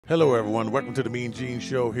Hello, everyone. Welcome to the MeanGene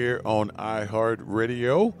Show here on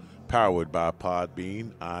iHeartRadio, powered by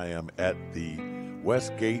Podbean. I am at the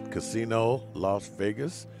Westgate Casino, Las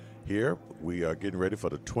Vegas. Here, we are getting ready for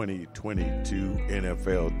the 2022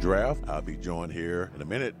 NFL Draft. I'll be joined here in a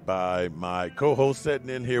minute by my co-host sitting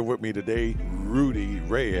in here with me today, Rudy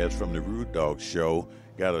Reyes from the Rudedog Show.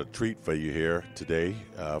 Got a treat for you here today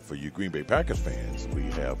for you Green Bay Packers fans. We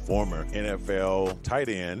have former NFL tight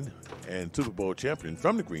end and Super Bowl champion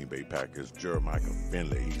from the Green Bay Packers, Jermichael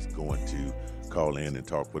Finley. He's going to call in and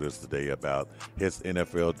talk with us today about his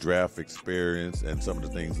NFL draft experience and some of the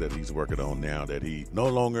things that he's working on now that he no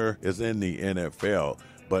longer is in the NFL.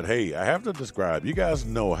 But hey, I have to describe, you guys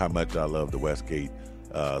know how much I love the Westgate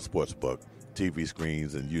Sportsbook. TV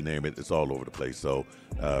screens and you name it, it's all over the place. So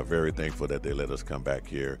very thankful that they let us come back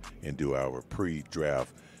here and do our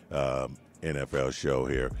pre-draft NFL show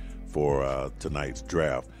here for tonight's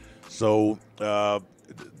draft. So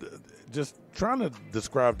just trying to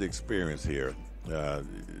describe the experience here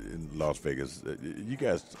in Las Vegas. You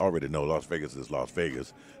guys already know Las Vegas is Las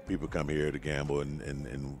Vegas. People come here to gamble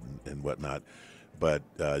and whatnot. But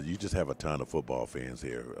you just have a ton of football fans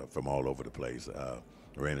here from all over the place.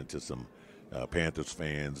 Ran into some Panthers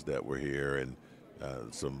fans that were here and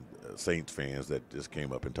some Saints fans that just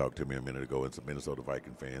came up and talked to me a minute ago, and some Minnesota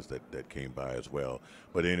Viking fans that came by as well.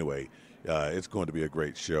 But anyway, it's going to be a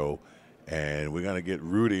great show, and we're going to get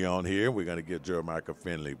Rudy on here. We're going to get Jermichael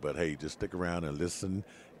Finley. But, hey, just stick around and listen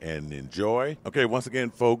and enjoy. Okay, once again,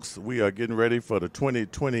 folks, we are getting ready for the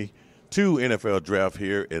 2022 NFL Draft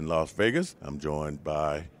here in Las Vegas. I'm joined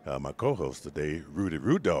by my co-host today, Rudy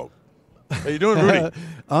Rudedog. How you doing, Rudy?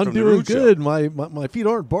 I'm doing good. My feet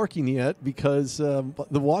aren't barking yet because the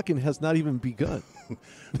walking has not even begun.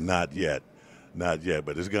 Not yet,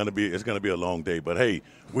 but it's gonna be a long day. But hey,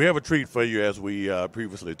 we have a treat for you, as we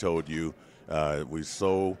previously told you. We're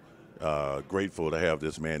so grateful to have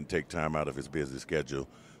this man take time out of his busy schedule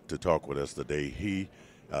to talk with us today. He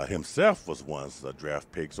himself was once a draft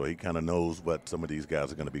pick, so he kind of knows what some of these guys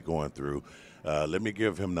are going to be going through. Let me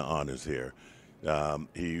give him the honors here.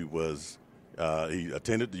 He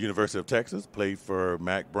attended the University of Texas, played for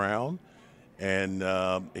Mac Brown, and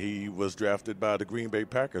he was drafted by the Green Bay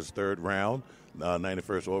Packers, third round,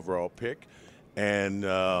 91st overall pick. And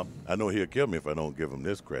I know he'll kill me if I don't give him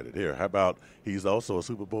this credit here. How about he's also a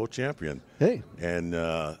Super Bowl champion? Hey. And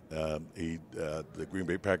the Green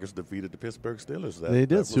Bay Packers defeated the Pittsburgh Steelers. They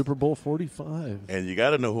did, Super Bowl 45. And you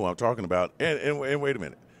got to know who I'm talking about. And wait a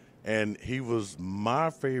minute. And he was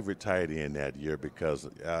my favorite tight end that year because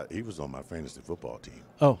he was on my fantasy football team.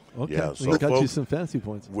 Oh, okay. Yeah, so we got folks, you some fantasy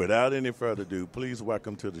points. Without any further ado, please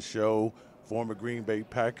welcome to the show former Green Bay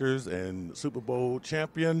Packers and Super Bowl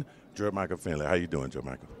champion, Jermichael Finley. How you doing,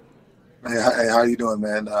 Jermichael? Hey, how you doing,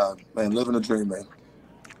 man? Man, living the dream, man.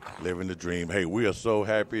 Living the dream. Hey, we are so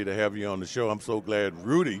happy to have you on the show. I'm so glad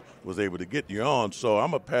Rudy was able to get you on. So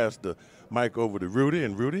I'm going to pass the mic over to Rudy,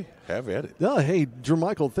 and Rudy, have at it. Yeah, hey,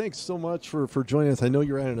 Jermichael, thanks so much for joining us. I know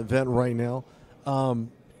you're at an event right now.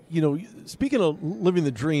 Speaking of living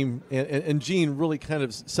the dream, and Gene really kind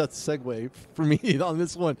of sets the segue for me on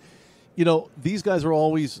this one. You know, these guys are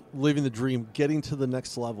always living the dream, getting to the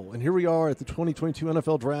next level. And here we are at the 2022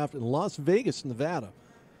 NFL Draft in Las Vegas, Nevada.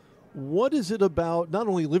 What is it about not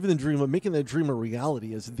only living the dream, but making that dream a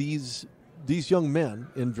reality as these young men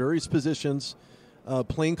in various positions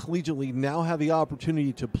playing collegiately now have the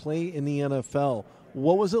opportunity to play in the NFL?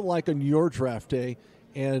 What was it like on your draft day,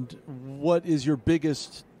 and what is your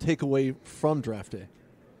biggest takeaway from draft day?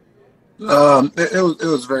 It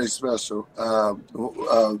was very special.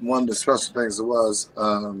 One of the special things it was,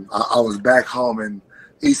 I was back home in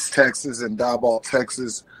East Texas, in Diboll,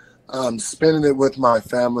 Texas, spending it with my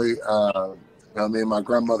family. Me and my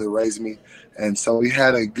grandmother raised me, and so we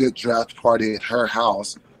had a good draft party at her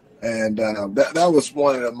house. And that was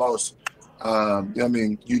one of the most,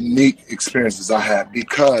 unique experiences I had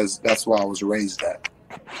because that's where I was raised at.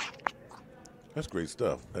 That's great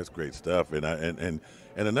stuff.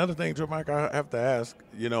 And another thing, Joe Mike, I have to ask,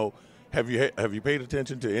 have you paid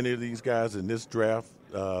attention to any of these guys in this draft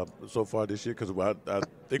so far this year? Because I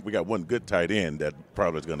think we got one good tight end that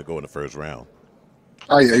probably is going to go in the first round.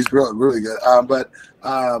 Oh, yeah, he's really, really good. But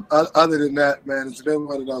other than that, man, it's been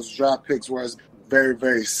one of those draft picks where it's very,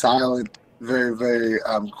 very silent, very, very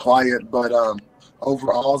quiet. But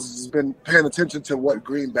overall, it's been paying attention to what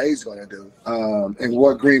Green Bay's going to do and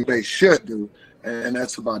what Green Bay should do. And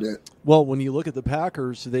that's about it. Well, when you look at the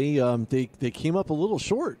Packers, they came up a little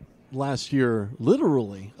short last year,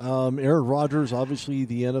 literally. Aaron Rodgers, obviously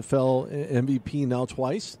the NFL MVP now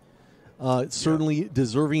twice. Certainly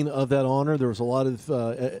deserving of that honor. There was a lot of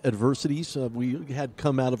adversities. We had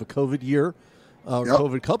come out of a COVID year,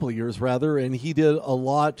 COVID couple of years rather, and he did a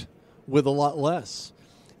lot with a lot less.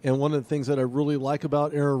 And one of the things that I really like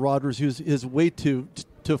about Aaron Rodgers is his way to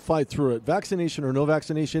fight through it. Vaccination or no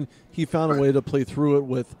vaccination, he found a way to play through it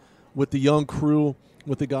with the young crew,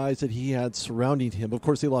 with the guys that he had surrounding him. Of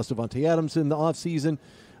course, they lost Davante Adams in the offseason,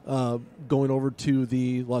 going over to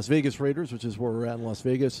the Las Vegas Raiders, which is where we're at in Las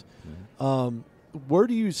Vegas. Where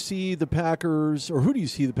do you see the Packers, or who do you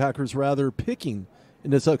see the Packers rather picking in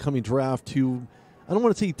this upcoming draft to, I don't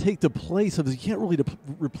want to say take the place of, you can't really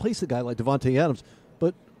replace a guy like Davante Adams,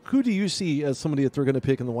 but who do you see as somebody that they're going to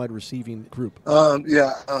pick in the wide receiving group?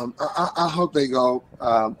 I hope they go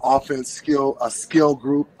offense skill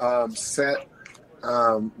group set,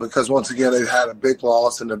 because once again they had a big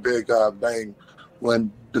loss and a big bang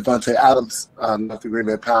when Davante Adams left the Green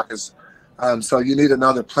Bay Packers. So you need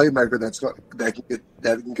another playmaker that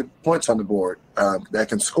can get points on the board, that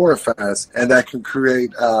can score fast, and that can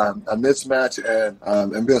create a mismatch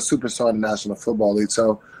and be a superstar in the National Football League.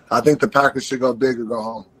 So I think the Packers should go big or go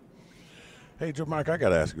home. Hey, Jermichael, I got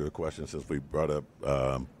to ask you a question since we brought up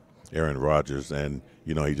Aaron Rodgers, and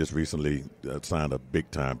he just recently signed a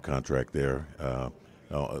big-time contract there.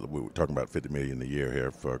 We were talking about $50 million a year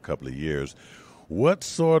here for a couple of years. What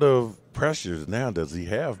sort of pressures now does he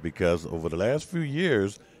have? Because over the last few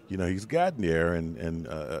years, he's gotten there, and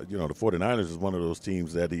the 49ers is one of those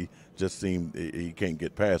teams that he just seemed he can't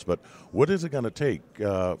get past. But what is it going to take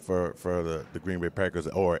for the Green Bay Packers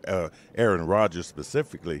or Aaron Rodgers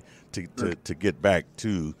specifically to get back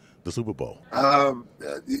to the Super Bowl?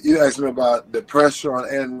 You asked me about the pressure on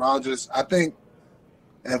Aaron Rodgers. I think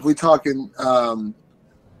if we're talking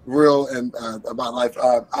real and about life,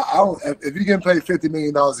 if you get paid $50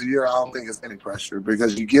 million a year, I don't think it's any pressure,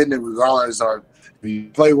 because you're getting it regardless of if you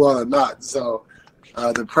play well or not. So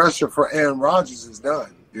the pressure for Aaron Rodgers is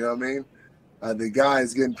done. You know what I mean? The guy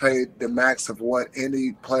is getting paid the max of what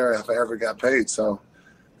any player have ever got paid. So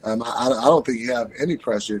I don't think you have any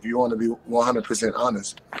pressure if you want to be 100%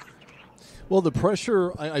 honest. Well, the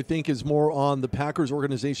pressure, I think, is more on the Packers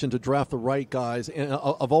organization to draft the right guys. And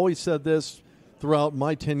I've always said this throughout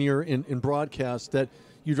my tenure in broadcast, that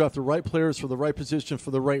you draft the right players for the right position for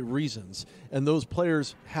the right reasons. And those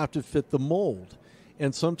players have to fit the mold.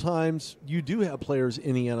 And sometimes you do have players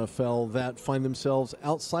in the NFL that find themselves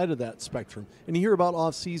outside of that spectrum. And you hear about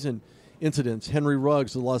off-season incidents. Henry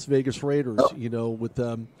Ruggs, the Las Vegas Raiders,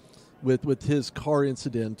 with his car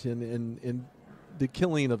incident and the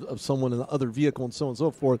killing of someone in the other vehicle and so on and so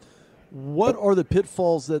forth. What are the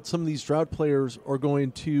pitfalls that some of these draft players are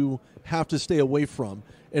going to have to stay away from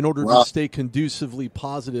in order to stay conducively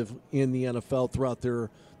positive in the NFL throughout their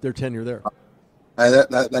tenure there?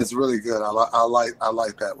 That's really good. I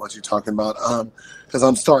like that, what you're talking about, because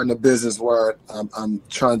I'm starting a business where I'm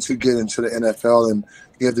trying to get into the NFL and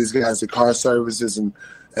give these guys the car services and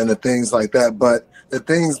the things like that. But the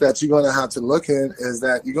things that you're going to have to look in is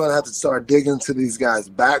that you're going to have to start digging into these guys'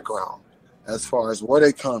 background as far as where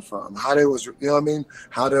they come from, how they was,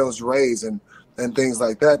 how they was raised and things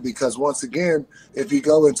like that. Because once again, if you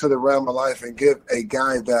go into the realm of life and give a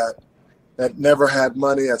guy that never had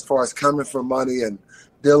money, as far as coming from money and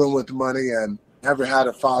dealing with money, and never had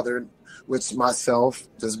a father, which myself,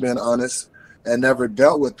 just being honest, and never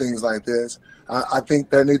dealt with things like this, I think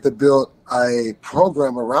they need to build a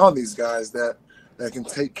program around these guys that can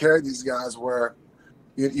take care of these guys, where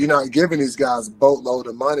you're not giving these guys a boatload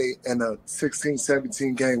of money in a 16,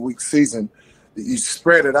 17 game week season. You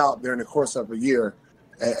spread it out during the course of a year.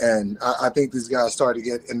 And I think these guys start to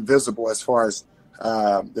get invisible as far as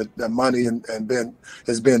the money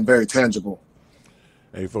has been very tangible.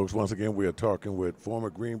 Hey, folks, once again, we are talking with former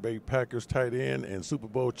Green Bay Packers tight end and Super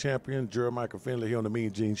Bowl champion Jermichael Finley here on the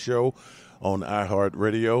MeanGene Show on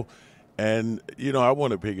iHeartRadio. And, I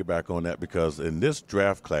want to piggyback on that, because in this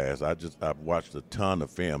draft class, I've watched a ton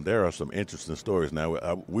of film. There are some interesting stories.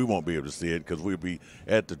 Now, we won't be able to see it because we'll be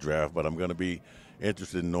at the draft, but I'm going to be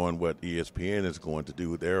interested in knowing what ESPN is going to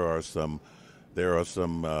do. There are some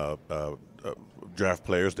draft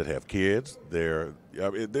players that have kids. There's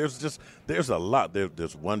a lot.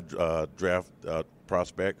 There's one draft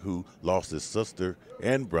prospect who lost his sister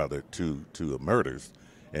and brother to murders,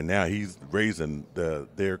 and now he's raising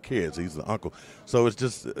their kids. He's the uncle. So it's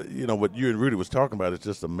just what you and Rudy was talking about. It's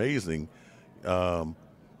just amazing.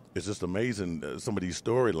 It's just amazing, some of these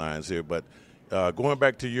storylines here. But going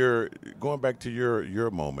back to your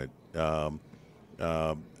moment.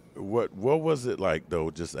 What was it like, though,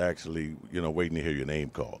 just actually, waiting to hear your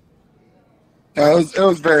name called? It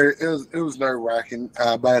was nerve-wracking,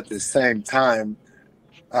 but at the same time,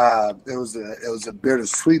 it was a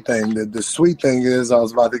bittersweet thing. The sweet thing is I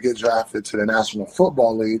was about to get drafted to the National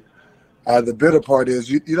Football League. The bitter part is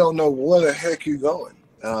you don't know where the heck you're going,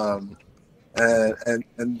 and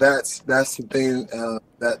that's the thing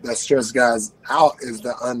that stress guys out is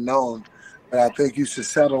the unknown. But I think you should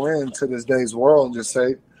settle into this day's world and just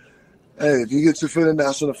say, hey, if you get your foot in the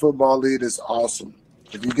National Football League, it's awesome.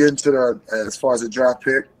 If you get into as far as a draft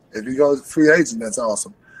pick, if you go free agent, that's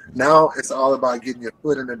awesome. Now it's all about getting your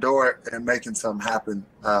foot in the door and making something happen.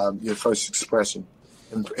 Your first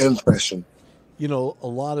impression. You know, a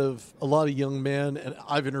lot of young men, and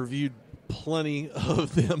I've interviewed plenty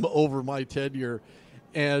of them over my tenure.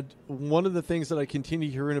 And one of the things that I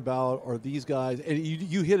continue hearing about are these guys, and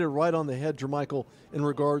you hit it right on the head, Jermichael, in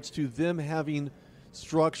regards to them having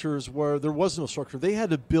structures where there was no structure. They had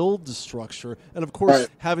to build the structure. And, of course,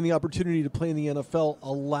 having the opportunity to play in the NFL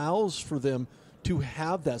allows for them to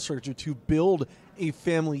have that structure, to build a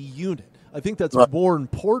family unit. I think that's more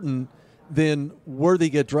important than where they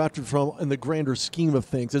get drafted from in the grander scheme of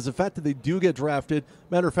things, is the fact that they do get drafted.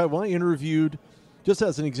 Matter of fact, when I interviewed, just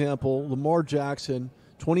as an example, Lamar Jackson,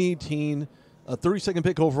 2018, a 32nd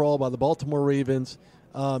pick overall by the Baltimore Ravens,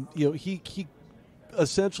 he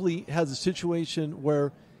essentially has a situation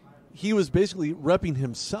where he was basically repping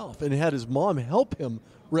himself and had his mom help him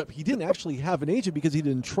rep. He didn't actually have an agent because he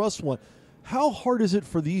didn't trust one. How hard is it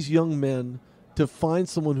for these young men to find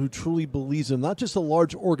someone who truly believes in not just a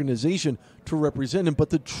large organization to represent him, but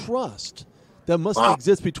the trust that must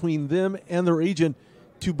exist between them and their agent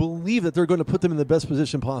to believe that they're going to put them in the best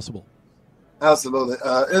position possible? Absolutely.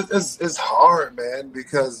 It's hard, man,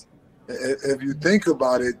 because if you think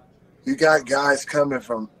about it, you got guys coming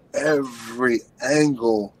from every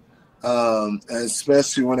angle, and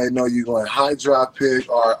especially when they know you're going high draft pick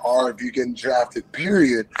or if you're getting drafted,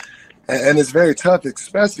 period. And it's very tough,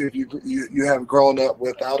 especially if you have grown up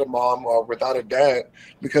without a mom or without a dad,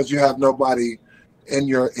 because you have nobody in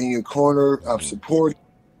your corner of support.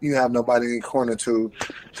 You have nobody in your corner to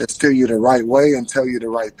steer you the right way and tell you the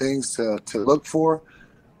right things to look for.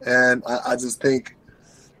 And I just think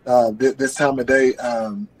this time of day,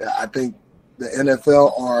 I think the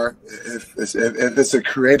NFL, or if it's a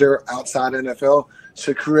creator outside NFL,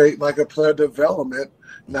 should create like a player development,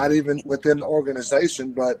 not even within the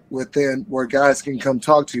organization, but within where guys can come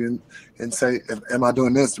talk to you and say, am I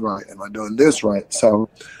doing this right? Am I doing this right? So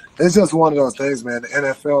it's just one of those things, man. The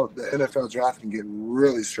NFL draft can get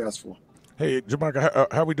really stressful. Hey,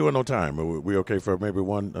 Jermichael, how we doing on time? Are we okay for maybe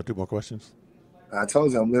one or two more questions? I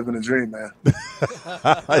told you I'm living a dream, man.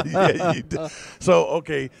 Yeah, you do. So,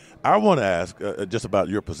 okay, I want to ask just about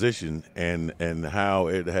your position and how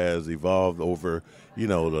it has evolved over, the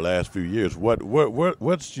last few years.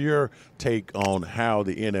 What's your take on how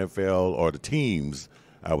the NFL or the teams,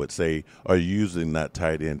 I would say, are using that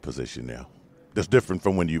tight end position now? That's different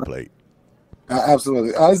from when you played.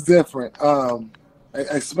 Absolutely, it's different,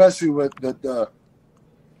 especially with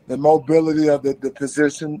the mobility of the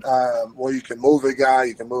position, where you can move a guy,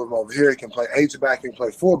 you can move him over here, you can play H-back, you can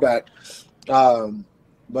play fullback.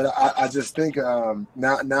 But I just think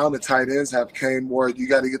now the tight ends have came where you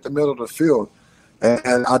got to get the middle of the field.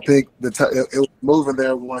 And I think it was moving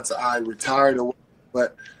there once I retired.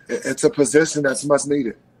 But it's a position that's much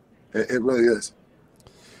needed. It really is.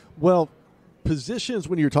 Well, positions,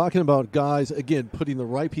 when you're talking about guys, again, putting the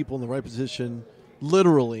right people in the right position,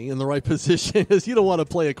 literally in the right position, is you don't want to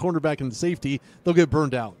play a cornerback and safety. They'll get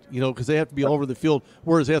burned out, because they have to be all over the field,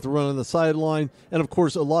 whereas they have to run on the sideline. And, of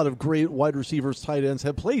course, a lot of great wide receivers, tight ends,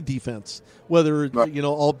 have played defense, whether,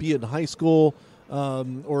 albeit in high school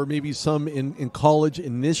or maybe some in college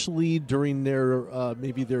initially during their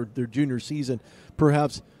maybe their junior season,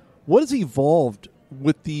 perhaps. What has evolved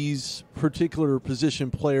with these particular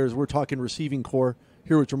position players? We're talking receiving core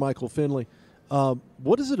here with Jermichael Finley.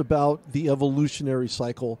 What is it about the evolutionary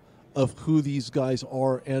cycle of who these guys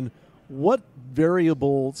are, and what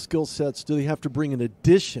variable skill sets do they have to bring in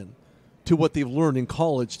addition to what they've learned in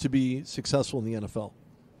college to be successful in the NFL?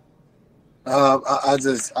 I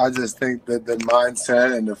just think that the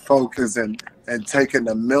mindset and the focus and taking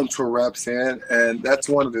the mental reps in, and that's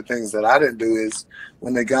one of the things that I didn't do is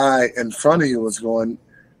when the guy in front of you was going,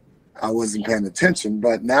 I wasn't paying attention.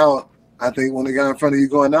 But now I think when the guy in front of you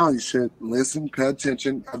going down, you should listen, pay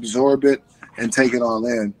attention, absorb it, and take it all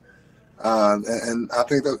in. And I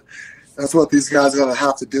think that's what these guys are going to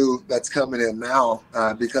have to do that's coming in now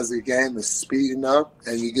because the game is speeding up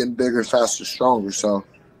and you're getting bigger, faster, stronger. So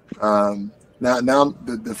now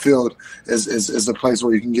the field is a place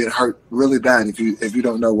where you can get hurt really bad if you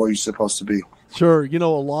don't know where you're supposed to be. Sure. You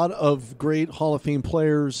know, a lot of great Hall of Fame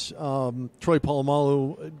players, Troy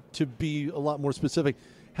Polamalu, to be a lot more specific,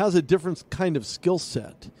 has a different kind of skill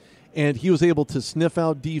set. And he was able to sniff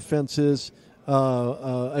out defenses,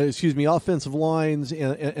 offensive lines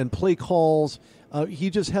and play calls. He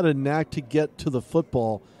just had a knack to get to the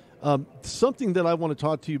football. Something that I want to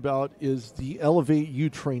talk to you about is the Elevate U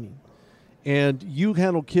training. And you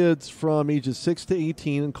handle kids from ages 6 to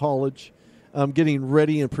 18 in college, getting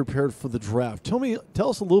ready and prepared for the draft. Tell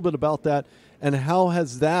us a little bit about that, and how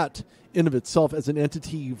has that in of itself as an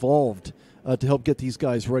entity evolved to help get these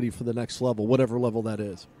guys ready for the next level, whatever level that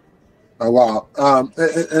is. Oh, wow.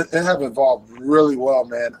 It have evolved really well,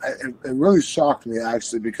 man. It really shocked me,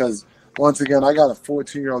 actually, because once again, I got a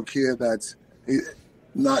 14-year-old kid that's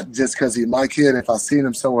not just because he's my kid. If I seen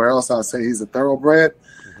him somewhere else, I'd say he's a thoroughbred.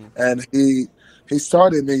 Mm-hmm. And he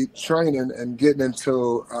started me training and getting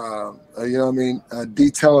into,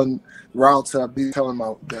 detailing routes up, detailing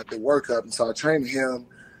the workup. And so I trained him,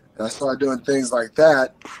 and I started doing things like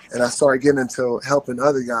that. And I started getting into helping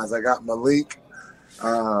other guys. I got Malik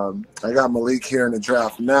here in the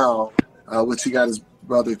draft now, which he got his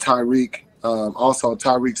brother Tyreek. Also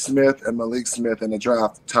Tyreek Smith and Malik Smith in the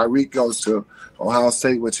draft. Tyreek goes to Ohio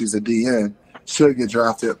State, which he's a DN. Should get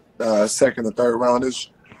drafted second or third roundish.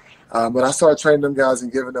 But I started training them guys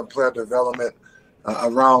and giving them player development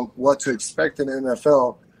around what to expect in the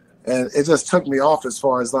NFL. And it just took me off as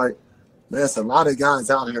far as like, man, there's a lot of guys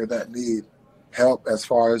out here that need help as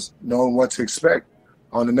far as knowing what to expect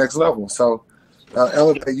on the next level. So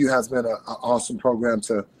Elevate U has been an awesome program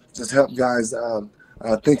to just help guys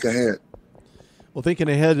think ahead. Well, thinking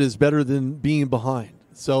ahead is better than being behind.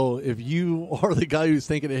 So if you are the guy who's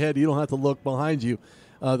thinking ahead, you don't have to look behind you.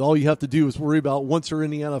 All you have to do is worry about once you're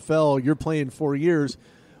in the NFL, you're playing 4 years,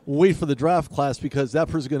 wait for the draft class because that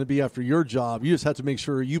person's going to be after your job. You just have to make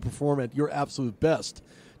sure you perform at your absolute best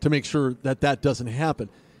to make sure that that doesn't happen.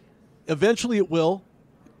 Eventually it will,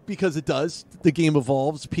 because it does. The game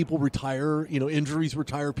evolves. People retire. Injuries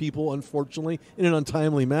retire people, unfortunately, in an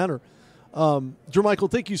untimely manner.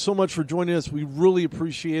 Jermichael, thank you so much for joining us. We really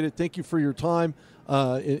appreciate it. Thank you for your time.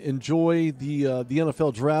 Enjoy the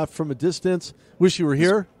NFL draft from a distance. Wish you were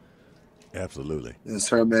here. Absolutely. Yes,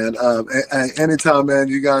 sir, man. Anytime, man,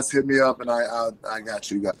 you guys hit me up, and I got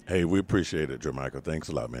you guys. Hey, we appreciate it, Jermichael. Thanks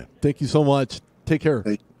a lot, man. Thank you so much. Take care.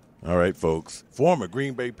 Hey. All right, folks. Former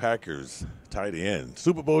Green Bay Packers tight end,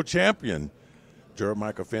 Super Bowl champion,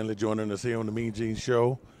 Jermichael Finley joining us here on the MeanGene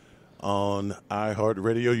Show on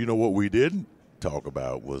iHeartRadio. You know what we didn't talk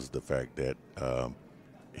about was the fact that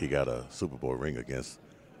he got a Super Bowl ring against,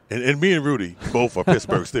 and me and Rudy both are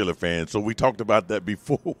Pittsburgh Steelers fans, so we talked about that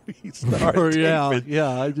before we started.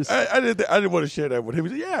 Yeah. I didn't want to share that with him.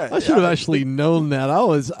 I should have actually known that.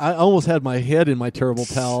 I almost had my head in my terrible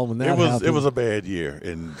towel when that happened. It was a bad year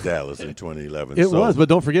in Dallas in 2011. It was, but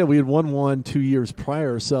don't forget we had won 2 years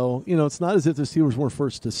prior, so it's not as if the Steelers weren't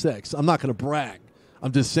first to 6. I'm not going to brag.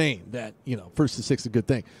 I'm just saying that, first to 6 is a good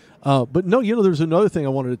thing. But no, there's another thing I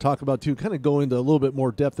wanted to talk about too, kind of go into a little bit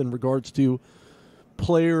more depth in regards to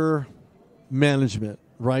player management,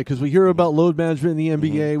 right? Because we hear about load management in the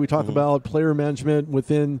NBA. We talk about player management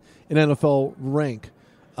within an NFL rank.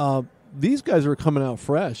 These guys are coming out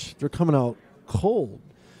fresh. They're coming out cold.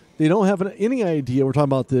 They don't have any idea. We're talking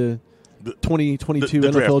about the 2022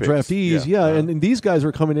 NFL draftees. Yeah. And these guys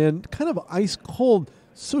are coming in kind of ice cold,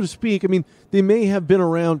 so to speak. I mean, they may have been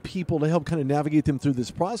around people to help kind of navigate them through this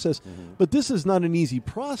process, but this is not an easy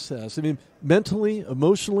process. I mean, mentally,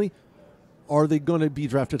 emotionally, are they going to be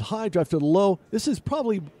drafted high, drafted low? This is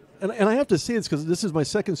probably, and I have to say this because this is my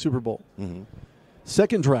second Super Bowl,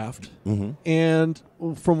 second draft, and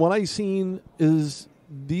from what I've seen is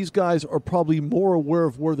these guys are probably more aware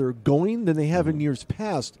of where they're going than they have in years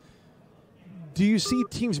past. Do you see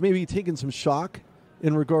teams maybe taking some shock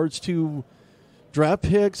in regards to draft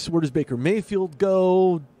picks? Where does Baker Mayfield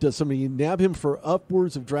go? Does somebody nab him for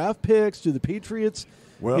upwards of draft picks? Do the Patriots?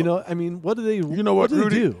 Well, what do they? What do Rudy?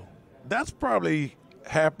 They do? That's probably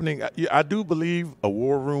happening. I do believe a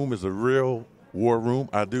war room is a real war room.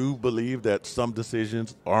 I do believe that some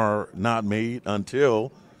decisions are not made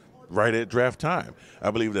until right at draft time.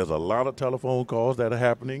 I believe there's a lot of telephone calls that are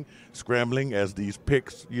happening, scrambling as these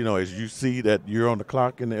picks, as you see that you're on the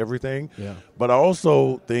clock and everything. Yeah. But I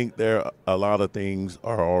also think a lot of things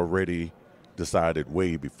are already decided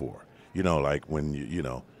way before. Like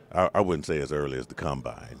when I wouldn't say as early as the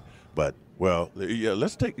combine, But let's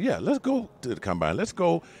go to the combine. Let's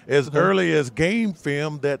go as early as game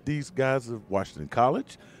film that these guys have watched in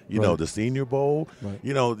college. The Senior Bowl.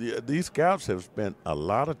 Right. These scouts have spent a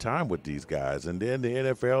lot of time with these guys, and then the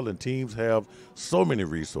NFL and teams have so many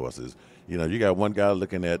resources. You got one guy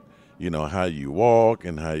looking at how you walk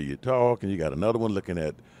and how you talk, and you got another one looking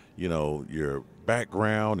at your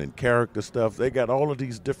background and character stuff. They got all of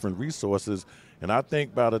these different resources, and I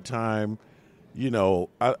think by the time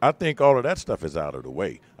I think all of that stuff is out of the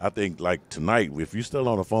way. I think like tonight, if you're still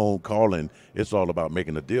on the phone calling, it's all about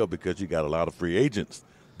making a deal because you got a lot of free agents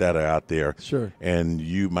that are out there. Sure. And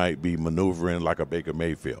you might be maneuvering like a Baker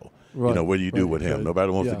Mayfield. Right. What do you do with him? Nobody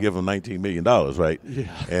wants to give him $19 million, right? Yeah.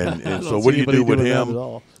 And so what do you do with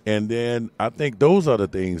him? And then I think those are the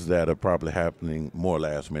things that are probably happening more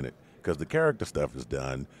last minute because the character stuff is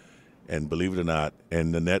done. And believe it or not,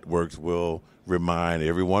 and the networks will remind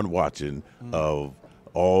everyone watching of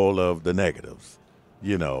all of the negatives,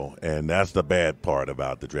 and that's the bad part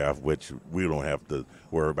about the draft, which we don't have to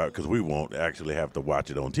worry about because we won't actually have to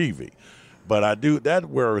watch it on TV. But that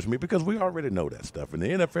worries me because we already know that stuff. In the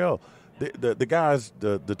NFL, the guys,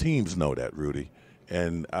 the teams know that, Rudy.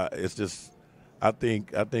 And it's just, I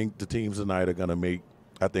think the teams tonight are going to make,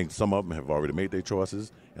 I think some of them have already made their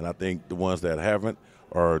choices, and I think the ones that haven't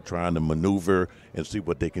are trying to maneuver and see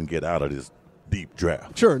what they can get out of this deep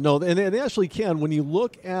draft. Sure, no, and they actually can. When you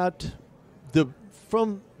look at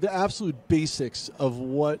from the absolute basics of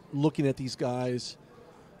what looking at these guys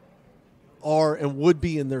are and would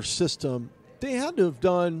be in their system, they had to have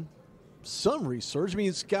done some research. I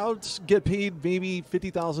mean, scouts get paid maybe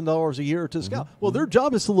 $50,000 a year to scout. Well, their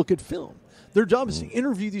job is to look at film. Their job is to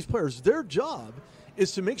interview these players. Their job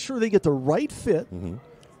is to make sure they get the right fit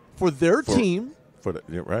for their team,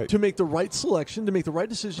 to make the right selection, to make the right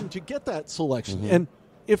decision to get that selection. And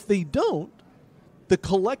if they don't, the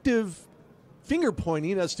collective finger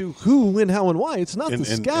pointing as to who, when, how, and why, it's not the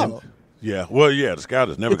scout. The scout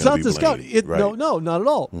is never going to be blamed. It's not the scout. No, not at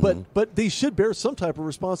all. But they should bear some type of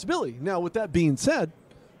responsibility. Now, with that being said,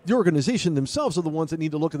 the organization themselves are the ones that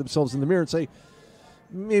need to look at themselves in the mirror and say,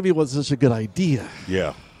 maybe it wasn't such a good idea.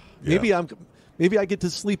 Yeah. Maybe I get to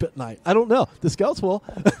sleep at night. I don't know. The scouts will.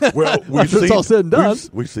 Well, it's all said and done.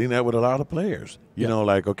 We've seen that with a lot of players.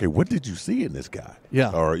 Like, okay, what did you see in this guy?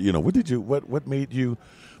 Yeah. Or, what made you?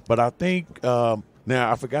 But I think, now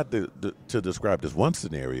I forgot to describe this one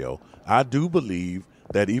scenario. I do believe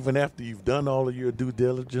that even after you've done all of your due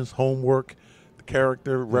diligence, homework,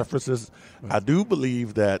 character references, I do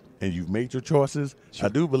believe that, and you've made your choices, I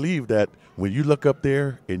do believe that when you look up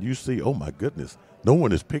there and you see, oh, my goodness, no one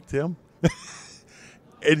has picked him.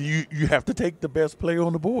 And you have to take the best player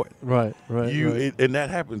on the board. Right. And that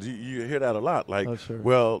happens. You hear that a lot. Like,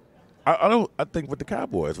 well, I think with the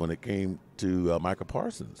Cowboys when it came to Micah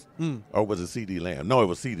Parsons, or was it C.D. Lamb? No, it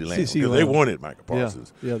was C.D. Lamb because they wanted Micah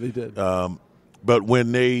Parsons. Yeah, they did. But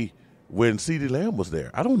when C.D. Lamb was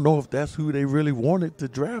there, I don't know if that's who they really wanted to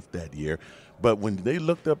draft that year. But when they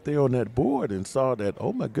looked up there on that board and saw that,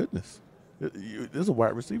 oh my goodness, there's a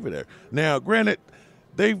wide receiver there. Now, granted,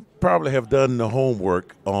 they probably have done the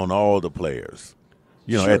homework on all the players,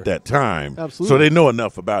 at that time. Absolutely. So they know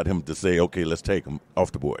enough about him to say, okay, let's take him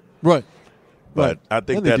off the board. Right. But I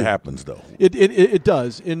think that happens, though. It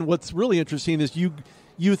does. And what's really interesting is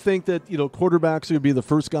you think that, quarterbacks are going to be the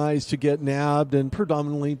first guys to get nabbed, and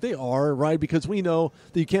predominantly they are, right? Because we know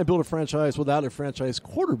that you can't build a franchise without a franchise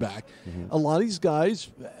quarterback. A lot of these guys,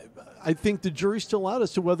 I think the jury's still out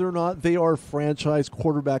as to whether or not they are franchise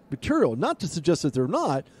quarterback material. Not to suggest that they're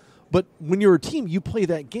not, but when you're a team, you play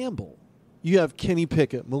that gamble. You have Kenny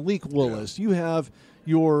Pickett, Malik Willis. You have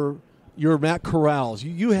your Matt Corrals.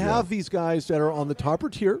 You have these guys that are on the topper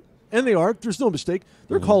tier, and they are. There's no mistake.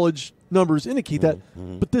 Their college numbers indicate that,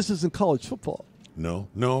 but this isn't college football.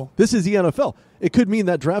 No. This is the NFL. It could mean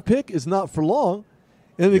that draft pick is not for long,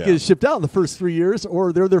 and they get shipped out in the first 3 years,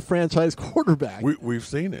 or they're their franchise quarterback. We've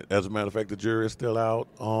seen it. As a matter of fact, the jury is still out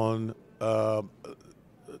on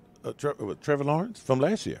Trevor Lawrence from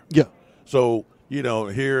last year. Yeah. So,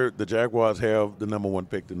 here the Jaguars have the number one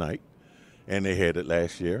pick tonight, and they had it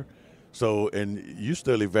last year. So, and you're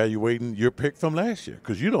still evaluating your pick from last year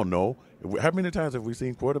because you don't know. How many times have we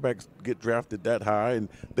seen quarterbacks get drafted that high, and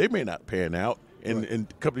they may not pan out? And a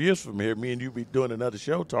couple of years from here, me and you be doing another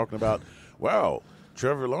show talking about, wow,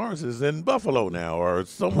 Trevor Lawrence is in Buffalo now or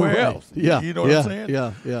somewhere else. Yeah, you know what I'm saying?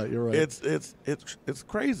 Yeah, you're right. It's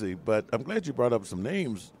crazy, but I'm glad you brought up some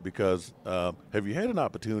names because have you had an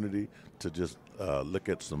opportunity to just look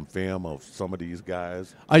at some film of some of these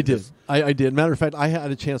guys? I did. I did. Matter of fact, I had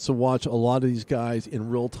a chance to watch a lot of these guys in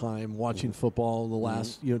real time, watching football in the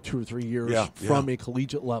last 2 or 3 years from a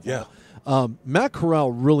collegiate level. Yeah. Matt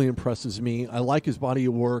Corral really impresses me. I like his body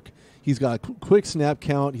of work. He's got a quick snap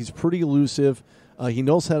count. He's pretty elusive. He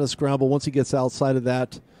knows how to scramble once he gets outside of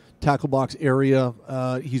that tackle box area.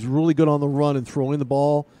 He's really good on the run and throwing the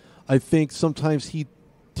ball. I think sometimes he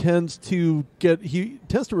tends to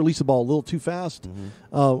release the ball a little too fast,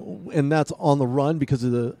 and that's on the run because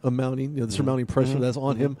of the surmounting pressure that's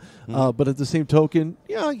on him. But at the same token,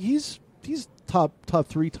 he's top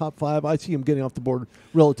 3, top 5. I see him getting off the board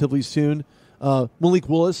relatively soon. Malik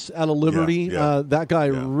Willis out of Liberty, that guy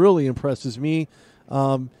really impresses me.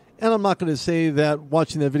 And I'm not going to say that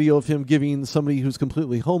watching that video of him giving somebody who's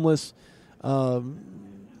completely homeless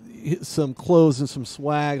some clothes and some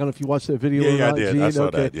swag. I don't know if you watched that video or not. I did. Gene. I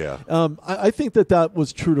saw that, yeah. I think that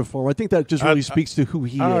was true to form. I think that just really speaks to who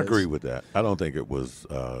he is. I agree with that. I don't think it was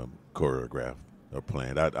choreographed or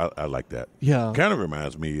planned. I like that. Yeah. Kind of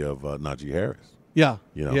reminds me of Najee Harris. Yeah.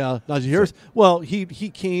 You know? Yeah, Najee Harris. Well, he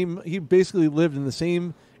basically lived in the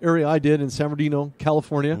same area I did in San Bernardino,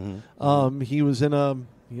 California. He was in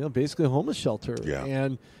basically a homeless shelter. Yeah.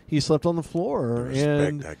 And he slept on the floor. The respect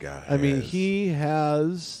and that guy I mean, has. he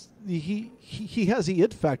has the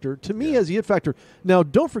it factor. To me, he has the it factor. Now,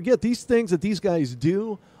 don't forget these things that these guys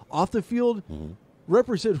do off the field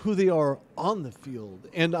represent who they are on the field.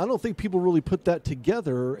 And I don't think people really put that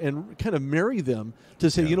together and kind of marry them to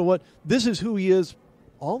say, you know what, this is who he is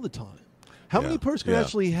all the time. How many players can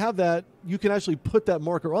actually have that? You can actually put that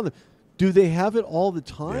marker on them. Do they have it all the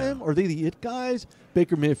time? Yeah. Are they the it guys?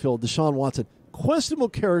 Baker Mayfield, Deshaun Watson. Questionable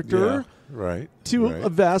character to a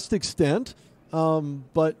vast extent.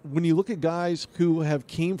 But when you look at guys who have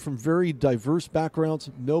came from very diverse backgrounds,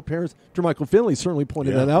 no parents, Jermichael Finley certainly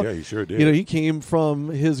pointed that out. Yeah, he sure did. You know, he came from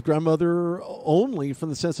his grandmother only from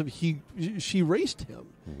the sense of she raised him.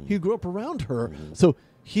 He grew up around her. So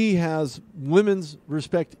he has women's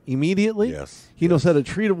respect immediately. Yes. He knows how to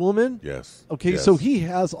treat a woman. Yes. Okay, Yes. so he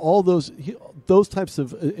has all those types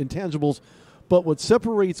of intangibles. But what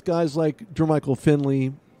separates guys like Jermichael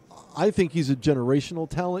Finley, I think he's a generational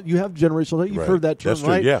talent. You have generational talent. You've heard that term, That's true.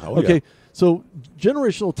 right? Yeah. Oh, okay. yeah. So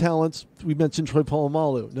generational talents, we mentioned Troy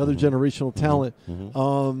Polamalu, another generational talent.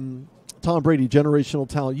 Tom Brady, generational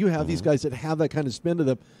talent. You have these guys that have that kind of spin to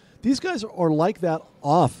them. These guys are like that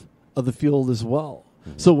off of the field as well.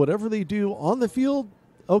 So whatever they do on the field,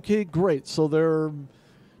 okay, great. So they're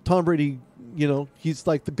Tom Brady, he's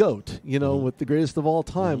like the GOAT, with the greatest of all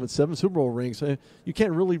time with 7 Super Bowl rings. You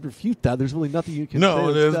can't really refute that. There's really nothing you can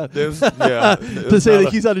say. There's To say that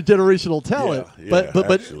he's not a generational talent. Yeah,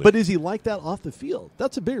 but is he like that off the field?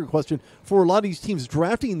 That's a bigger question for a lot of these teams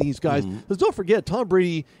drafting these guys. Because don't forget, Tom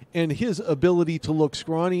Brady and his ability to look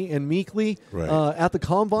scrawny and meekly at the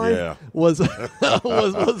combine was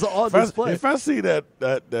on display. If I see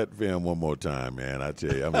that film one more time, man, I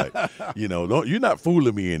tell you, I'm like, you're not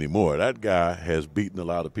fooling me anymore. That guy has beaten a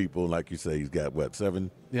lot of people. Like you say, he's got,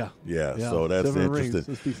 7? Yeah. So that's 7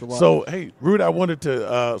 interesting. Rings. So, hey, Rudy, I wanted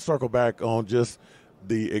to circle back on just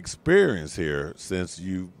the experience here since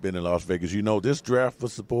you've been in Las Vegas. This draft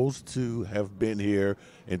was supposed to have been here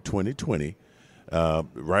in 2020.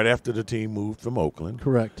 Right after the team moved from Oakland.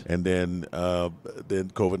 Correct. And then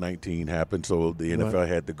COVID-19 happened, so the NFL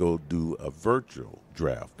had to go do a virtual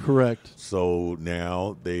draft. Correct. So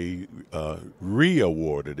now they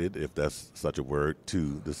re-awarded it, if that's such a word,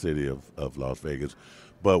 to the city of Las Vegas.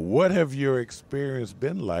 But what have your experience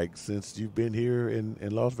been like since you've been here in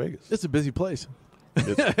Las Vegas? It's a busy place.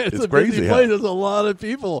 It's a crazy. Busy place. There's a lot of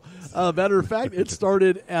people. Matter of fact, it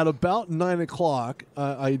started at about 9 o'clock.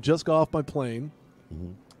 I just got off my plane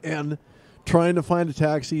and trying to find a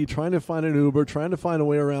taxi, trying to find an Uber, trying to find a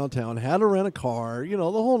way around town, had to rent a car, the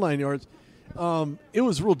whole 9 yards. It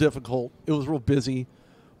was real difficult. It was real busy.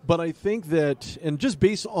 But I think that, and just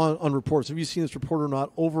based on reports, have you seen this report or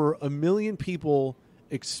not, over 1 million people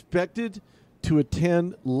expected to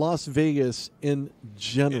attend Las Vegas in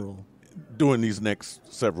general. During these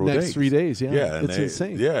next several days. Next 3 days, yeah. Yeah, It's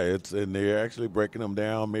insane. Yeah, and they're actually breaking them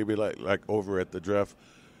down maybe like over at the draft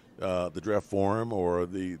forum or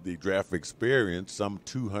the draft experience, some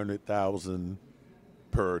 200,000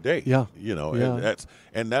 per day. Yeah.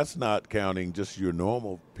 And that's not counting just your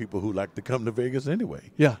normal people who like to come to Vegas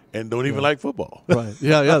anyway. Yeah. And don't even like football. Right.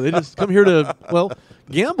 Yeah. They just come here to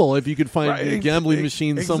gamble if you could find Right, a gambling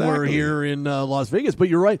machine somewhere exactly. here in Las Vegas. But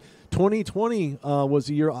you're right. 2020 was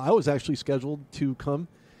the year I was actually scheduled to come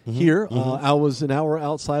here. I was an hour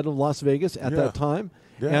outside of Las Vegas at that time,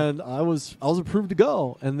 and I was approved to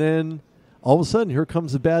go. And then all of a sudden, here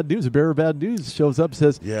comes the bad news. The bearer of bad news shows up,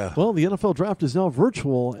 says, well, the NFL draft is now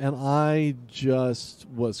virtual, and I just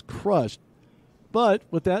was crushed. But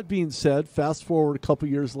with that being said, fast forward a couple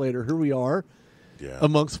years later, here we are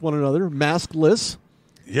amongst one another, maskless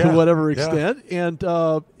to whatever extent. And,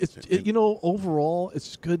 overall,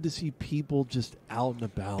 it's good to see people just out and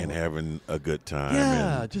about. And having a good time.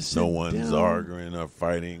 Yeah, and just no sitting one's down. arguing or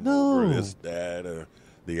fighting over this, that, or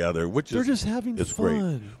the other, which They're just having is fun.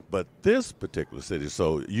 great. But this particular city,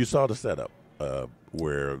 so you saw the setup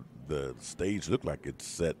where the stage looked like it's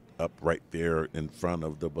set up right there in front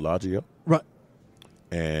of the Bellagio. Right.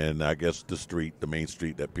 And I guess the main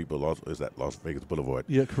street that people is that Las Vegas Boulevard.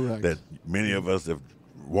 Yeah, correct. That many of us have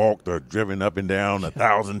walked or driven up and down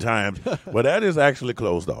 1,000 times. Well, that is actually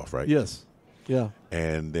closed off, right? Yes. Yeah.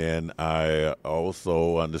 And then I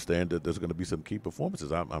also understand that there's going to be some key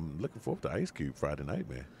performances. I'm looking forward to Ice Cube Friday night,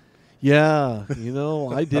 man. Yeah,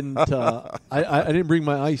 I didn't. I didn't bring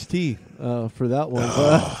my iced tea for that one.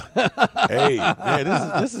 Hey,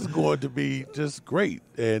 man, this is going to be just great,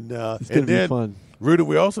 and It's going to be fun. Rudy,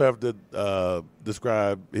 we also have to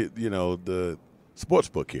describe, the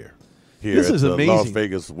Sportsbook here. This at is the amazing. Las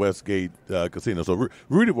Vegas Westgate Casino. So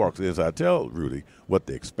Rudy walks in, so I tell Rudy what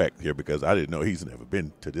to expect here because I didn't know he's never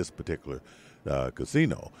been to this particular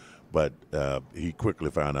casino. But he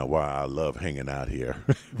quickly found out why I love hanging out here.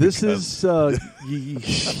 This is, I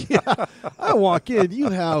walk in, you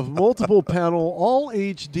have multiple panel, all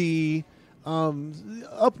HD,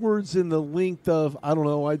 upwards in the length of, I don't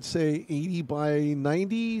know, I'd say 80 by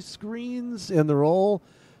 90 screens, and they're all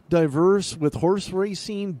diverse with horse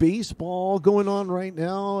racing, baseball going on right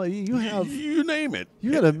now. You have you name it.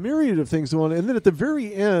 You got a myriad of things going on, and then at the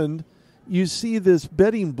very end, you see this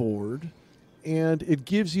betting board, and it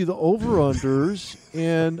gives you the over/unders,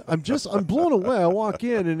 and I'm blown away. I walk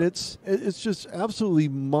in, and it's just absolutely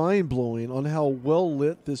mind blowing on how well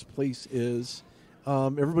lit this place is.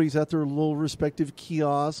 Everybody's at their little respective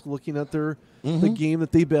kiosk, looking at the game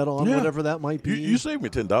that they bet on, whatever that might be. You saved me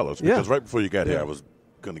 $10 because right before you got here, I was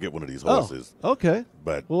going to get one of these horses. Oh, okay.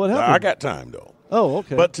 But well, what happened? I got time though. Oh,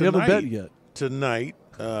 okay. But you haven't bet yet. Tonight,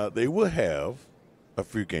 they will have a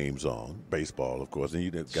few games on, baseball, of course, and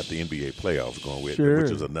you got the NBA playoffs going with it,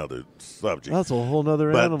 which is another subject. That's a whole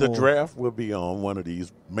other animal. But the draft will be on one of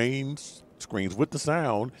these main screens with the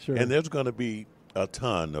sound, and there's going to be a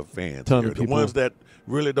ton of fans here. The ones that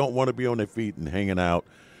really don't want to be on their feet and hanging out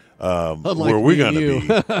where we're going to be,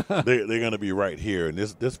 they're going to be right here, and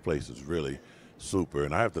this place is really super.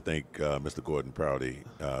 And I have to thank Mr. Gordon Prouty,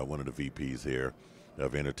 one of the VPs here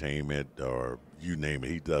of entertainment, or you name it.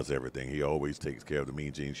 He does everything. He always takes care of the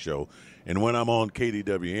Mean Gene show. And when I'm on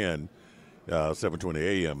KDWN, 720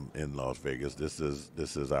 AM in Las Vegas, this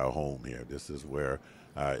is our home here. This is where,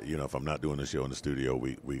 if I'm not doing the show in the studio,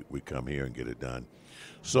 we come here and get it done.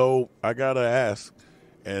 So I got to ask,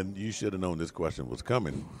 and you should have known this question was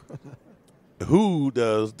coming, who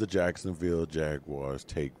does the Jacksonville Jaguars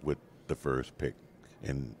take with the first pick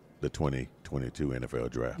in the 2022 NFL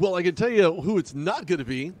draft? Well, I can tell you who it's not going to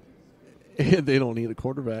be, and they don't need a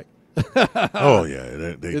quarterback. Oh,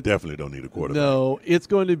 yeah, they definitely don't need a quarterback. No, it's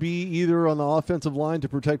going to be either on the offensive line to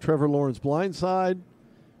protect Trevor Lawrence's blind side,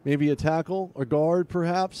 maybe a tackle, a guard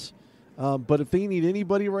perhaps. But if they need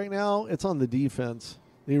anybody right now, it's on the defense.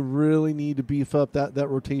 They really need to beef up that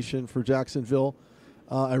rotation for Jacksonville.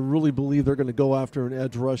 I really believe they're going to go after an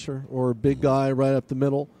edge rusher or a big guy right up the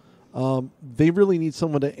middle. They really need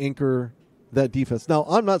someone to anchor that defense. Now,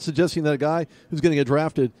 I'm not suggesting that a guy who's going to get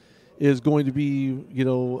drafted is going to be,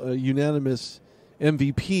 a unanimous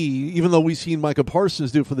MVP, even though we've seen Micah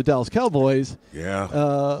Parsons do it for the Dallas Cowboys,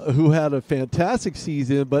 who had a fantastic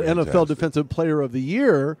season, but NFL Defensive Player of the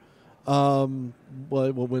Year.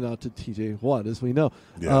 Went out to T.J. Watt, as we know.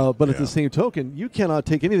 But at the same token, you cannot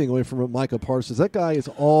take anything away from Micah Parsons. That guy is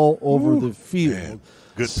all over the field. Man.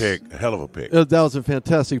 Good pick. Hell of a pick. That was a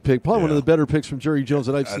fantastic pick. Probably one of the better picks from Jerry Jones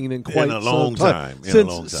that I've seen in quite a long time.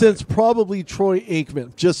 Since probably Troy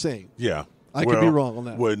Aikman. Just saying. Yeah. I could be wrong on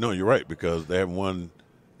that. Well, no, you're right, because they haven't won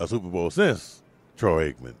a Super Bowl since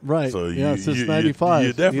Troy Aikman. Right. So since 95.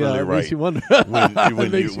 You're definitely right. Makes you wonder.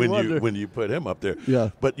 when you put him up there. Yeah.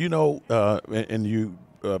 But, and you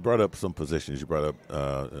brought up some positions. You brought up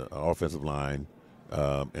offensive line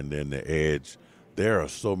and then the edge. There are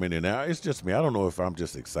so many now. It's just me. I don't know if I'm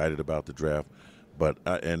just excited about the draft, but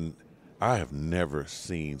I have never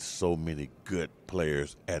seen so many good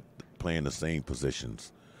players at playing the same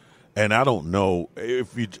positions. And I don't know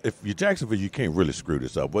if you're Jacksonville, you can't really screw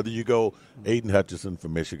this up. Whether you go Aiden Hutchinson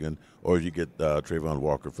from Michigan or you get Trayvon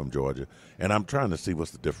Walker from Georgia, and I'm trying to see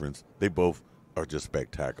what's the difference. They both are just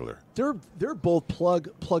spectacular. They're both plug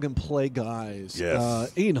and play guys.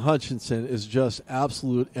 Yes. Aiden Hutchinson is just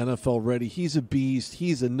absolute NFL ready. He's a beast.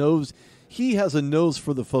 He has a nose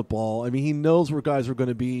for the football. I mean, he knows where guys are going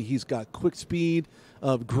to be. He's got quick speed,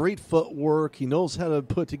 great footwork. He knows how to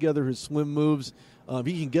put together his swim moves.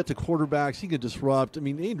 He can get to quarterbacks. He can disrupt. I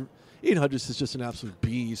mean, Aiden Hutchinson is just an absolute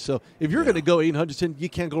beast. So if you're going to go Aiden Hutchinson, you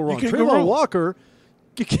can't go wrong. Trayvon Walker,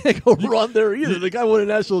 you can't go wrong there either. The guy won a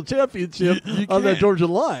national championship on that Georgia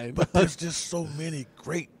line. But there's just so many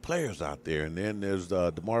great players out there. And then there's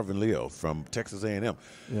DeMarvin Leo from Texas A&M.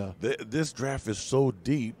 Yeah. This draft is so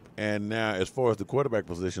deep. And now, as far as the quarterback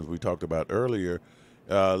positions we talked about earlier,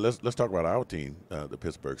 let's talk about our team, the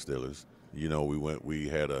Pittsburgh Steelers. You know, we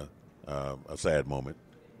had a sad moment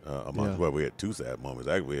well, we had two sad moments.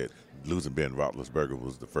 Actually, we had losing Ben Roethlisberger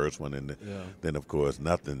was the first one, and then of course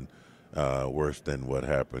nothing worse than what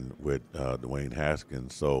happened with Dwayne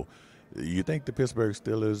Haskins. So, you think the Pittsburgh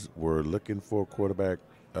Steelers were looking for a quarterback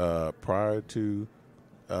prior to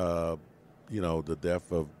the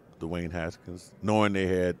death of Dwayne Haskins, knowing they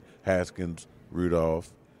had Haskins,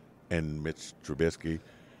 Rudolph, and Mitch Trubisky?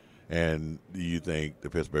 And do you think the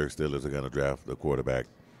Pittsburgh Steelers are going to draft a quarterback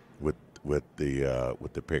with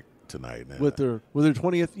the pick tonight? With their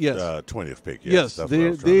 20th, yes, 20th pick, yes.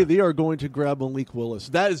 They are going to grab Malik Willis.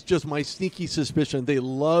 That is just my sneaky suspicion. They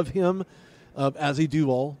love him, as they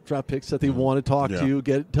do all draft picks that they want to talk to,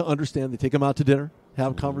 get to understand. They take him out to dinner,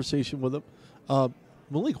 have a conversation with him.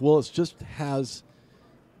 Malik Willis just has,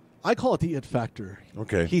 I call it the it factor.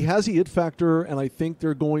 Okay, he has the it factor, and I think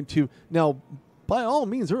they're going to now. By all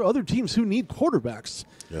means, there are other teams who need quarterbacks.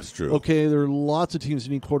 That's true. Okay, there are lots of teams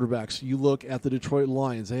who need quarterbacks. You look at the Detroit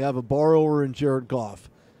Lions. They have a borrower in Jared Goff.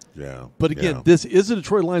 Yeah. But again, this is a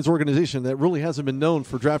Detroit Lions organization that really hasn't been known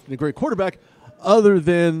for drafting a great quarterback other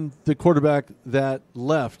than the quarterback that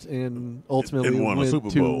left and ultimately won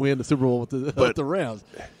win the Super Bowl with the Rams.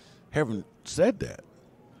 Having said that,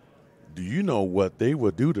 do you know what they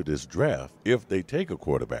would do to this draft if they take a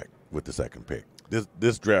quarterback with the second pick?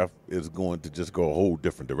 This draft is going to just go a whole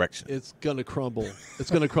different direction. It's going to crumble. It's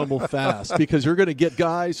going to crumble fast because you're going to get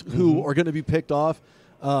guys who are going to be picked off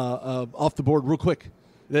the board real quick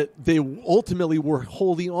that they ultimately were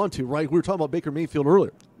holding on to, right? We were talking about Baker Mayfield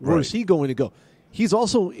earlier. Where is he going to go? He's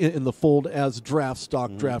also in the fold as draft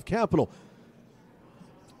stock, draft capital.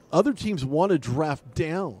 Other teams want to draft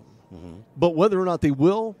down, but whether or not they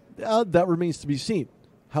will, that remains to be seen.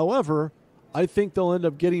 However, I think they'll end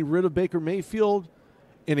up getting rid of Baker Mayfield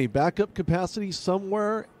in a backup capacity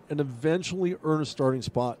somewhere and eventually earn a starting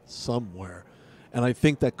spot somewhere. And I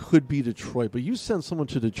think that could be Detroit. But you send someone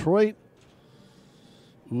to Detroit,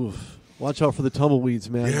 watch out for the tumbleweeds,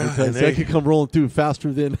 man, because that could come rolling through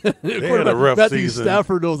faster than they had a rough Matthew season.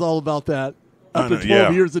 Stafford knows all about that after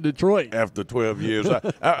 12 years in Detroit. After 12 years.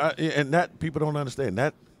 And that people don't understand.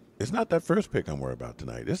 That it's not that first pick I'm worried about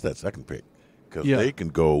tonight. It's that second pick. Because they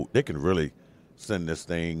can really send this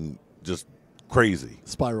thing just crazy.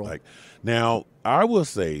 Spiral. Now, I will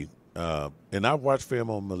say, and I've watched film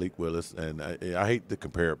on Malik Willis, and I hate to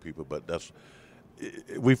compare people, but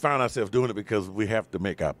we find ourselves doing it because we have to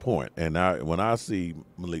make our point. And when I see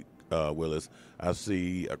Malik Willis, I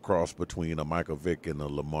see a cross between a Michael Vick and a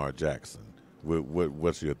Lamar Jackson.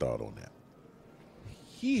 What's your thought on that?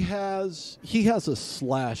 He has a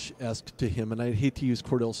Slash-esque to him, and I hate to use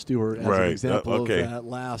Cordell Stewart as an example of that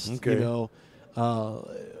last,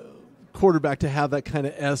 quarterback to have that kind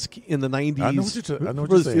of esque in the 90s. I know what you're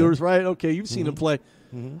for the Steelers, saying. right? Okay, you've seen him play.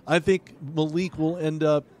 I think Malik will end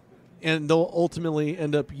up, and they'll ultimately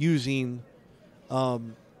end up using a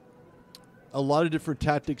lot of different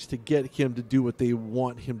tactics to get him to do what they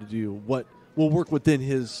want him to do, what will work within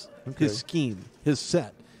his scheme, his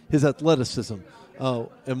set, his athleticism.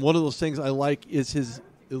 And one of those things I like is his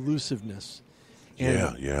elusiveness.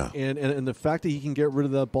 And, and the fact that he can get rid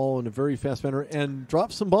of that ball in a very fast manner and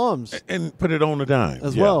drop some bombs. And put it on the dime.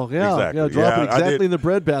 As well, exactly. Drop it exactly in the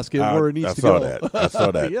breadbasket where it needs to go. I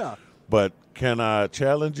saw that. Yeah. But can I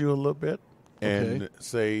challenge you a little bit and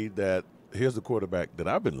say that here's the quarterback that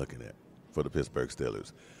I've been looking at for the Pittsburgh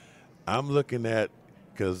Steelers. I'm looking at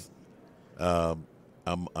because I'm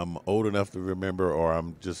old enough to remember, or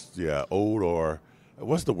I'm just old, or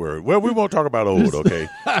what's the word? Well, we won't talk about old, okay?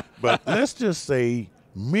 But let's just say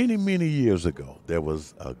many, many years ago, there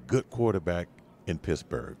was a good quarterback in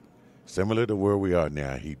Pittsburgh, similar to where we are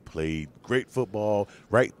now. He played great football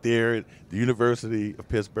right there at the University of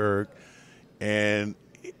Pittsburgh, and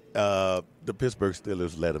the Pittsburgh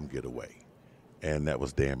Steelers let him get away, and that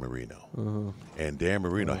was Dan Marino. And Dan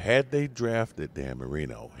Marino, had they drafted Dan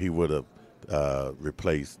Marino, he would have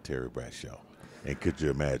replaced Terry Bradshaw. And could you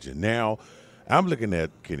imagine? Now, I'm looking at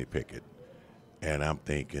Kenny Pickett, and I'm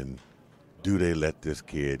thinking, do they let this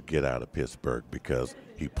kid get out of Pittsburgh? Because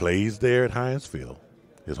he plays there at Heinz Field,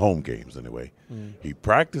 his home games anyway. He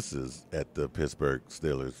practices at the Pittsburgh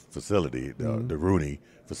Steelers facility, the Rooney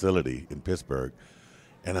facility in Pittsburgh.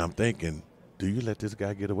 And I'm thinking, do you let this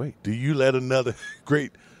guy get away? Do you let another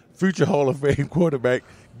great future Hall of Fame quarterback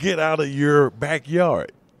get out of your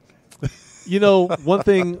backyard? You know, one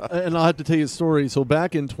thing, and I'll have to tell you a story. So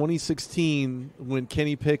back in 2016, when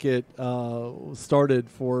Kenny Pickett started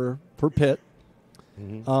for Pitt,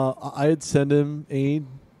 I had sent him a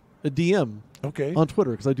DM on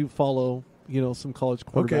Twitter, because I do follow, some college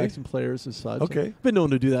quarterbacks and players and such. I've been known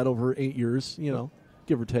to do that over 8 years,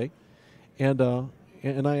 give or take. And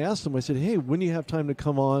I asked him, I said, hey, when do you have time to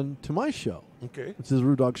come on to my show? Which is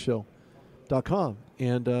RudedogShow.com.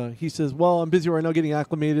 And he says, well, I'm busy right now getting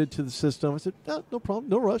acclimated to the system. I said, no problem,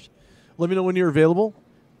 no rush. Let me know when you're available.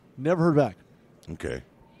 Never heard back.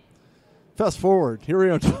 Fast forward, here we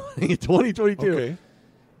are in 2022.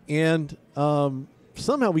 And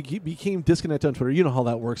somehow we became disconnected on Twitter. You know how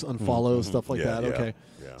that works, unfollow, stuff like that.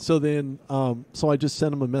 So then, so I just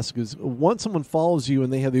sent him a message. 'Cause once someone follows you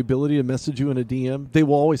and they have the ability to message you in a DM, they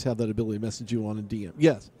will always have that ability to message you on a DM.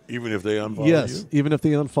 Yes. Even if they unfollow you? Even if they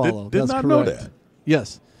unfollow. Did not know that.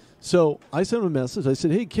 Yes. So I sent him a message. I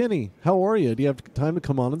said, hey, Kenny, how are you? Do you have time to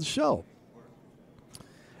come on the show?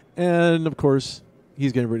 And, of course,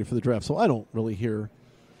 he's getting ready for the draft. So I don't really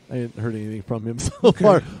I haven't heard anything from him so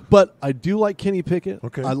far. But I do like Kenny Pickett.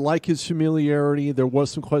 I like his familiarity. There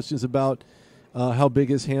was some questions about how big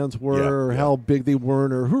his hands were or how big they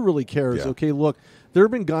weren't, or who really cares. Look, there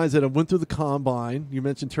have been guys that have went through the combine. You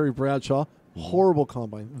mentioned Terry Bradshaw. Horrible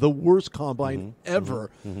combine. The worst combine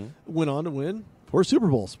ever. Went on to win 4 Super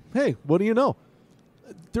Bowls. Hey, what do you know?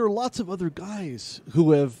 There are lots of other guys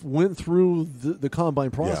who have went through the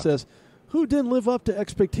combine process who didn't live up to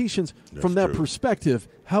expectations from that perspective.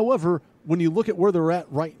 However, when you look at where they're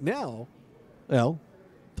at right now,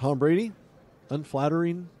 Tom Brady,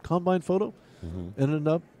 unflattering combine photo, ended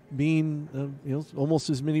up being almost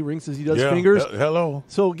as many rings as he does fingers. Hello.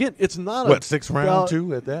 So again, it's not sixth round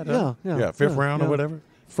too at that? Fifth round or whatever.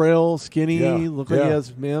 Frail, skinny, looked like he has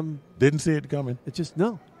Didn't see it coming. It just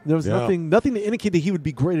there was nothing to indicate that he would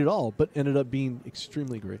be great at all, but ended up being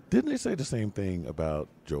extremely great. Didn't they say the same thing about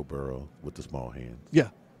Joe Burrow with the small hands? Yeah.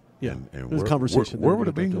 And there was a conversation. Where were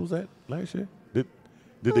the Bengals at last year? Did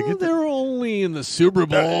they get? They were only in the Super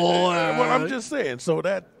Bowl. Well, I'm just saying. So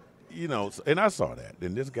that. And I saw that.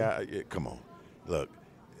 And this guy, come on. Look,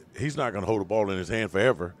 he's not going to hold the ball in his hand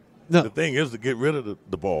forever. No. The thing is to get rid of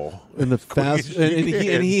the ball. And the fast,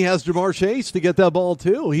 and he has Jamar Chase to get that ball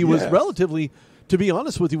too. He was relatively, to be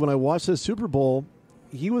honest with you, when I watched that Super Bowl,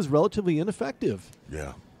 he was relatively ineffective.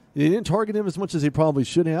 Yeah. They didn't target him as much as they probably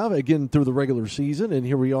should have, again, through the regular season, and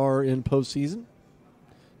here we are in postseason.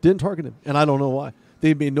 Didn't target him, and I don't know why.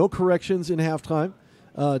 They made no corrections in halftime.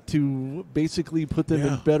 To basically put them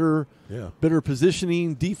in better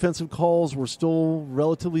positioning. Defensive calls were still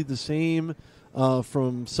relatively the same,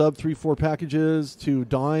 from sub 3-4 packages to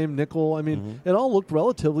dime, nickel. I mean, it all looked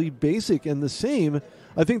relatively basic and the same.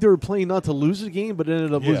 I think they were playing not to lose the game, but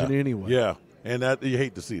ended up losing anyway. Yeah, and that you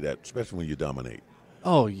hate to see that, especially when you dominate.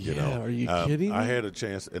 Oh, yeah. Are you kidding me? I had a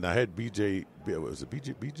chance, and I had BJ. Was it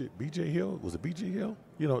BJ Hill? Was it BJ Hill?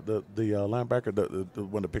 The linebacker, the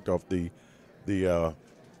one that picked off the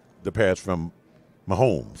pass from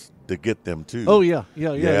Mahomes to get them to. Oh yeah.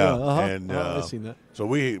 And I've seen that. So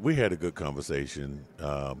we had a good conversation,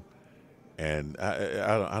 and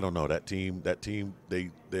I don't know that team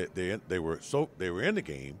they were in the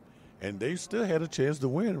game, and they still had a chance to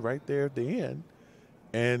win right there at the end,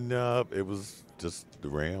 and it was just the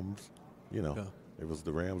Rams, it was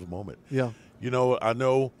the Rams moment. Yeah. I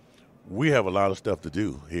know. We have a lot of stuff to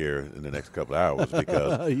do here in the next couple of hours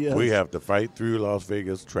because we have to fight through Las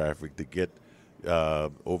Vegas traffic to get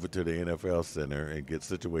over to the NFL Center and get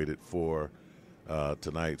situated for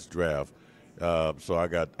tonight's draft. So I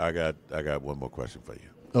got one more question for you.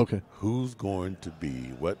 Okay.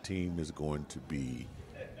 What team is going to be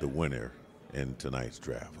the winner in tonight's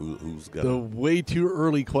draft? Who's got the way too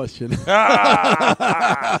early question? Well,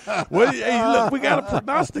 hey, look, we got to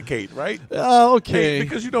prognosticate, right? Okay. Hey,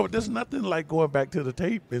 because there's nothing like going back to the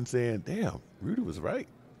tape and saying, "Damn, Rudy was right."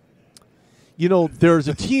 There's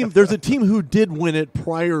a team who did win it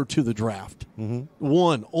prior to the draft.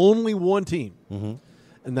 Only one team,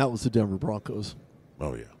 and that was the Denver Broncos.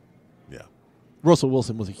 Oh yeah. Russell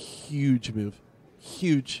Wilson was a huge move.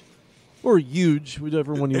 Huge. Or huge,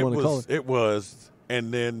 whatever one you want to call it. It was.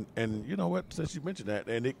 And you know what, since you mentioned that,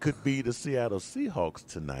 and it could be the Seattle Seahawks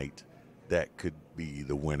tonight that could be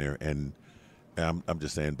the winner. And I'm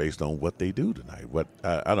just saying based on what they do tonight.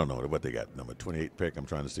 I don't know what they got, number 28 pick. I'm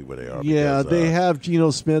trying to see where they are. Yeah, because, they have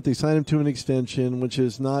Geno Smith. They signed him to an extension, which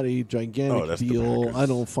is not a gigantic deal. I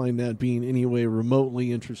don't find that being any way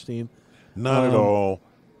remotely interesting. Not at all.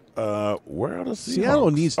 Where are the Seahawks?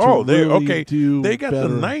 Seattle needs to do They got better.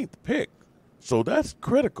 the 9th pick, so that's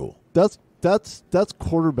critical. That's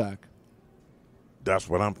quarterback. That's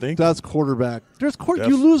what I'm thinking. That's quarterback.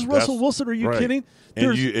 You lose Russell Wilson. Are you right. kidding?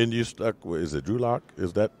 And you stuck with, is it Drew Lock?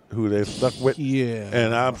 Is that who they stuck with? Yeah.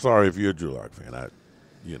 And I'm sorry if you're a Drew Lock fan.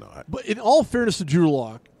 But in all fairness to Drew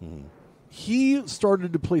Lock, he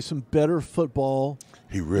started to play some better football.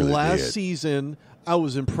 He really last did. season. I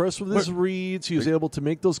was impressed with his reads. He was able to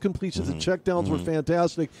make those completions. The checkdowns were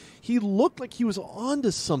fantastic. He looked like he was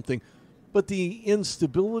onto something. But the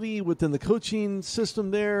instability within the coaching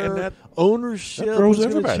system there, and that ownership throws was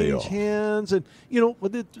going to everybody change off. hands. And,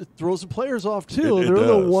 but it throws the players off, too. It They're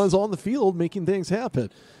the does. ones on the field making things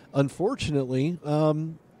happen. Unfortunately,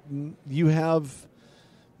 you have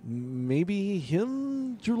maybe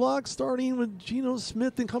Drew Lock, starting with Geno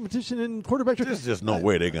Smith in competition in quarterback. There's just no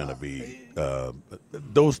way they're going to be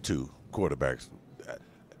those two quarterbacks.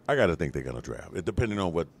 I got to think they're going to draft it, depending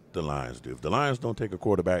on what the Lions do. If the Lions don't take a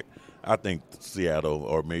quarterback, I think Seattle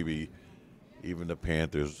or maybe even the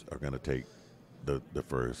Panthers are going to take the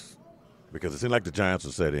first, because it seemed like the Giants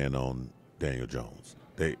will set in on Daniel Jones.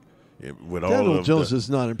 Daniel Jones does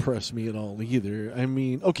not impress me at all either. I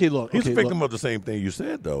mean, he's a victim of the same thing you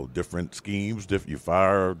said, though. Different schemes. You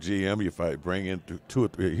fire GM, you bring in two or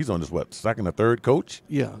three. He's on his second or third coach.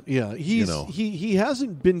 Yeah. He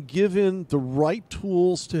hasn't been given the right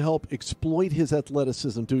tools to help exploit his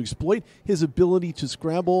athleticism, to exploit his ability to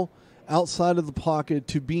scramble outside of the pocket,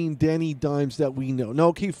 to being Danny Dimes that we know. Now,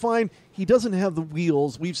 okay, fine. He doesn't have the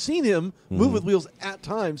wheels. We've seen him move with wheels at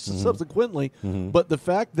times subsequently, but the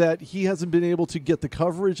fact that he hasn't been able to get the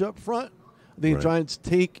coverage up front, the Giants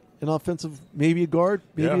take an offensive, maybe a guard,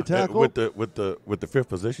 maybe a tackle with the fifth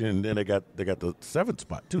position, and then they got the 7th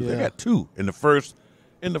spot too. They got 2 in the first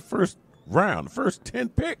round, the first 10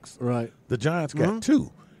 picks. Right. The Giants got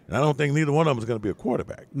 2. And I don't think neither one of them is going to be a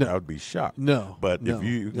quarterback. No. I would be shocked. No. But if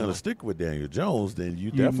you're going to stick with Daniel Jones, then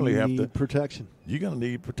you definitely have to. Protection. You're going to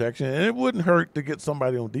need protection. And it wouldn't hurt to get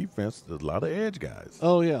somebody on defense. There's a lot of edge guys.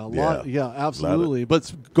 Oh, yeah. A lot. Yeah, absolutely.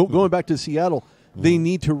 But going back to Seattle, they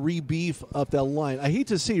need to re-beef up that line. I hate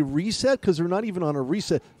to say reset because they're not even on a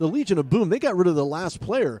reset. The Legion of Boom, they got rid of the last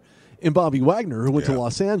player in Bobby Wagner, who went to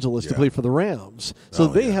Los Angeles to play for the Rams. So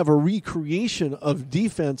they have a recreation of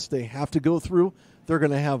defense they have to go through. They're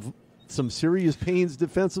going to have some serious pains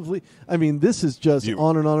defensively. I mean, this is just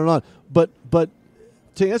on and on and on. But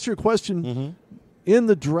to answer your question, in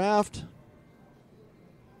the draft,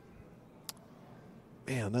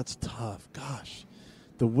 man, that's tough. Gosh.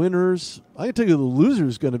 The winners, I can tell you the loser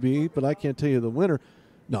is going to be, but I can't tell you the winner.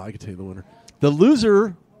 No, I can tell you the winner. The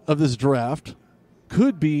loser of this draft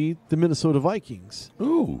could be the Minnesota Vikings.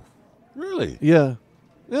 Ooh, really? Yeah.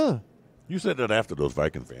 Yeah. You said that after those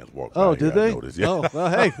Viking fans walked by. Oh, did they? Noticed. Yeah. Oh, well,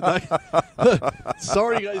 hey.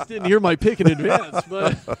 Sorry you guys didn't hear my pick in advance.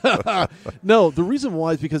 But no, the reason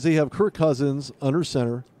why is because they have Kirk Cousins under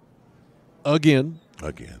center again,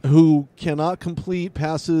 who cannot complete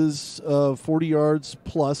passes 40 yards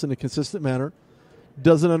plus in a consistent manner,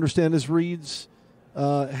 doesn't understand his reads,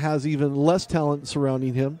 has even less talent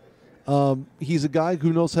surrounding him. He's a guy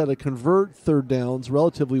who knows how to convert third downs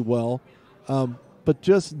relatively well, but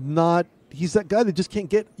just not – he's that guy that just can't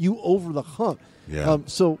get you over the hump. Yeah.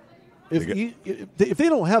 So if they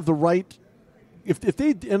don't have the right – if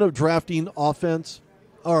they end up drafting offense,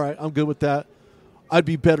 all right, I'm good with that. I'd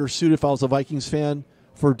be better suited if I was a Vikings fan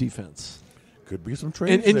for defense. Could be some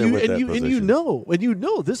trades and there you with and that you position. and you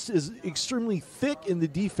know this is extremely thick in the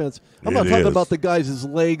defense. I'm not talking about the guys'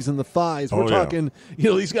 legs and the thighs. We're talking,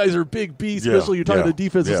 these guys are big beasts, especially you're talking the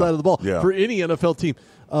defensive side of the ball for any NFL team.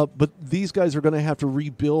 But these guys are going to have to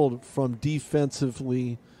rebuild from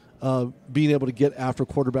defensively being able to get after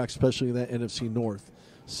quarterbacks, especially in that NFC North.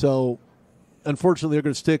 So, unfortunately, they're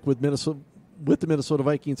going to stick with the Minnesota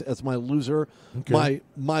Vikings as my loser. Okay.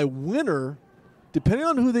 My winner, depending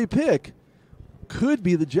on who they pick, could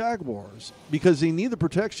be the Jaguars because they need the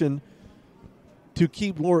protection to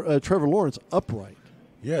keep Trevor Lawrence upright.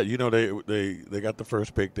 Yeah, they got the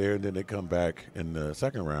first pick there, and then they come back in the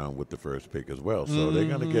second round with the first pick as well. So they're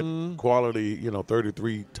going to get quality,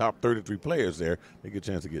 33 top 33 players there. They get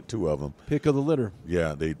a chance to get 2 of them. Pick of the litter.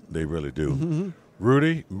 Yeah, they really do.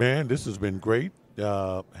 Rudy, man, this has been great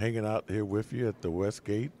hanging out here with you at the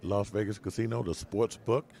Westgate Las Vegas Casino, the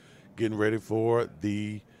Sportsbook, getting ready for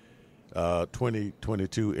the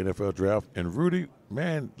 2022 NFL Draft. And Rudy,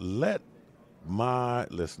 man, let my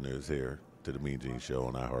listeners here to the MeanGene Show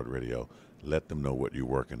on iHeartRadio, let them know what you're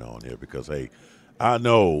working on here because, hey, I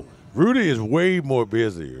know Rudy is way more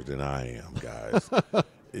busier than I am, guys.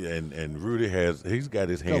 and Rudy he's got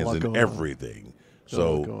his hands in everything.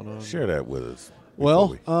 So share that with us.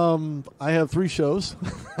 Well, I have 3 shows.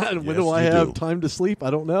 When do I have time to sleep? I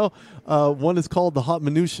don't know. One is called The Hot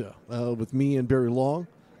Minutia with me and Barry Long.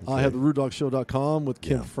 Okay. I have the RudedogShow.com with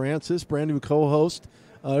Kim Francis, brand new co-host.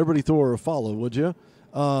 Everybody throw her a follow, would you?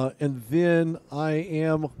 And then I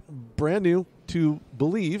am brand new to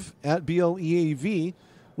Believe at BLEAV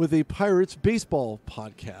with a Pirates baseball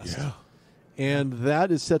podcast. Yeah. And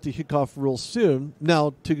that is set to kick off real soon.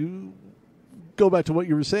 Now, to go back to what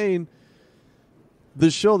you were saying,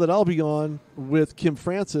 the show that I'll be on with Kim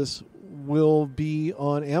Francis will be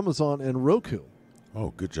on Amazon and Roku.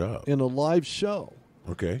 Oh, good job. In a live show.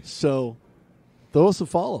 Okay. So throw us a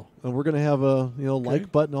follow. And we're going to have a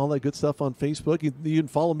like button, all that good stuff on Facebook. You can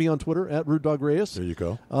follow me on Twitter at Rudedog Reyes. There you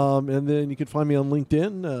go. And then you can find me on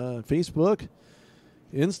LinkedIn, Facebook,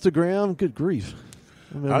 Instagram. Good grief.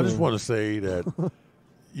 I just want to say that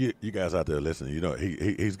you guys out there listening,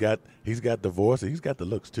 he's got the voice, and he's got the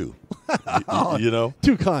looks too.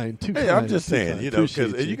 Too kind. Hey, I'm just saying,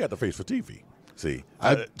 because you got the face for TV. See,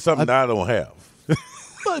 something I don't have.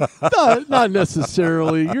 But not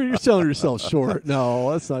necessarily. You're selling yourself short.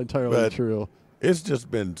 No, that's not entirely true. It's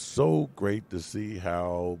just been so great to see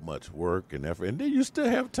how much work and effort. And then you still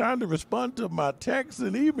have time to respond to my texts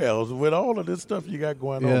and emails with all of this stuff you got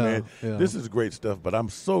going on, man. Yeah. This is great stuff, but I'm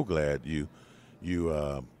so glad you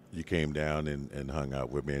came down and hung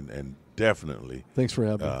out with me. And definitely thanks for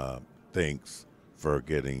having me. Thanks for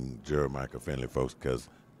getting Jermichael Finley, folks, because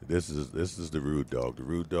this is the Rudedog. The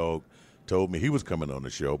Rudedog told me he was coming on the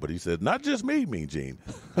show, but he said, not just me, MeanGene.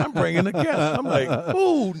 I'm bringing a guest. I'm like,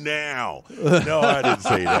 ooh, now. No, I didn't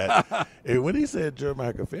say that. And when he said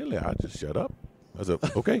Jermichael Finley, I just shut up. I said,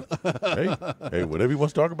 okay. Hey, whatever he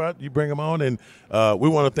wants to talk about, you bring him on. And we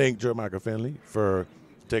want to thank Jermichael Finley for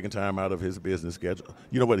taking time out of his business schedule.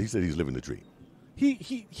 You know what? He said he's living the dream.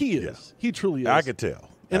 He is. Yeah. He truly is. I could tell.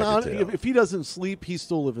 And if he doesn't sleep, he's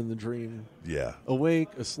still living the dream. Yeah. Awake,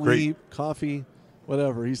 asleep, coffee.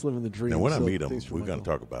 Whatever, he's living the dream. And when I meet him, we're going to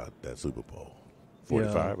talk about that Super Bowl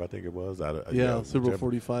 45, I think it was. Super Bowl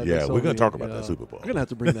 45. Yeah, we're going to talk about that Super Bowl. We're going to have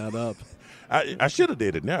to bring that up. I should have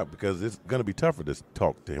did it now because it's going to be tougher to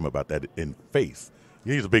talk to him about that in face.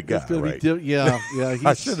 He's a big guy, right? Yeah.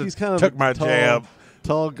 I should have kind of took my jab.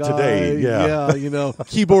 Tall guy. Today, yeah,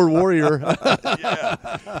 keyboard warrior.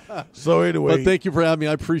 Yeah. So anyway. But thank you for having me.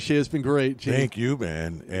 I appreciate it. It's been great, Gene. Thank you,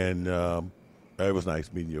 man. And it was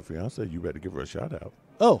nice meeting your fiance. You better give her a shout out.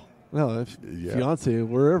 Oh, no, fiance,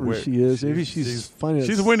 wherever she is. Maybe she's finding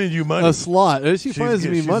she's winning you money. A slot. If she finds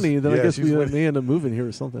me money, then I guess we may end up moving here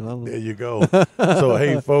or something. I don't know. There you go. So,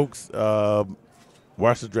 hey, folks,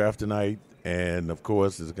 watch the draft tonight. And, of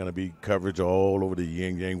course, there's going to be coverage all over the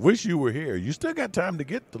yin yang. Wish you were here. You still got time to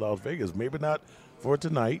get to Las Vegas. Maybe not for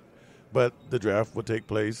tonight, but the draft will take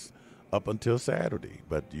place up until Saturday.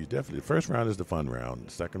 But you definitely, the first round is the fun round.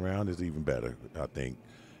 The second round is even better, I think.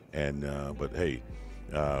 And but, hey,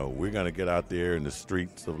 we're going to get out there in the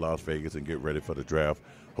streets of Las Vegas and get ready for the draft.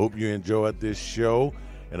 Hope you enjoyed this show.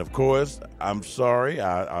 And, of course, I'm sorry.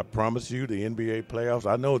 I promise you the NBA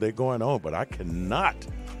playoffs, I know they're going on, but I cannot.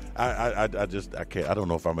 I can't. I don't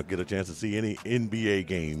know if I'm going to get a chance to see any NBA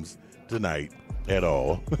games tonight at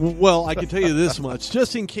all. Well, I can tell you this much.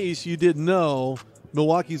 Just in case you didn't know,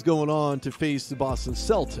 Milwaukee's going on to face the Boston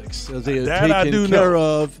Celtics as they had taken care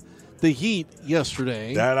of the Heat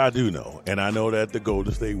yesterday. That I do know. And I know that the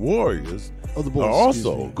Golden State Warriors are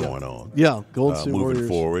also going on. Yeah, Golden State moving Warriors.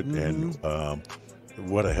 forward. Mm-hmm.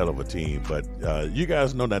 And what a hell of a team. But you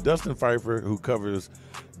guys know now Dustin Pfeiffer, who covers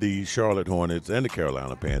the Charlotte Hornets and the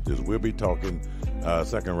Carolina Panthers, we'll be talking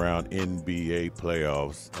second round NBA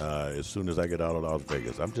playoffs as soon as I get out of Las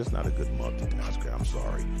Vegas. I'm just not a good multitasker. I'm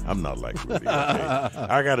sorry. I'm not like Rudy. Okay?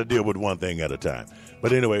 I got to deal with one thing at a time.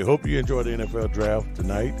 But anyway, hope you enjoy the NFL draft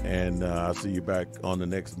tonight, and I'll see you back on the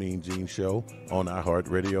next MeanGene show on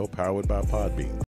iHeartRadio, powered by Podbean.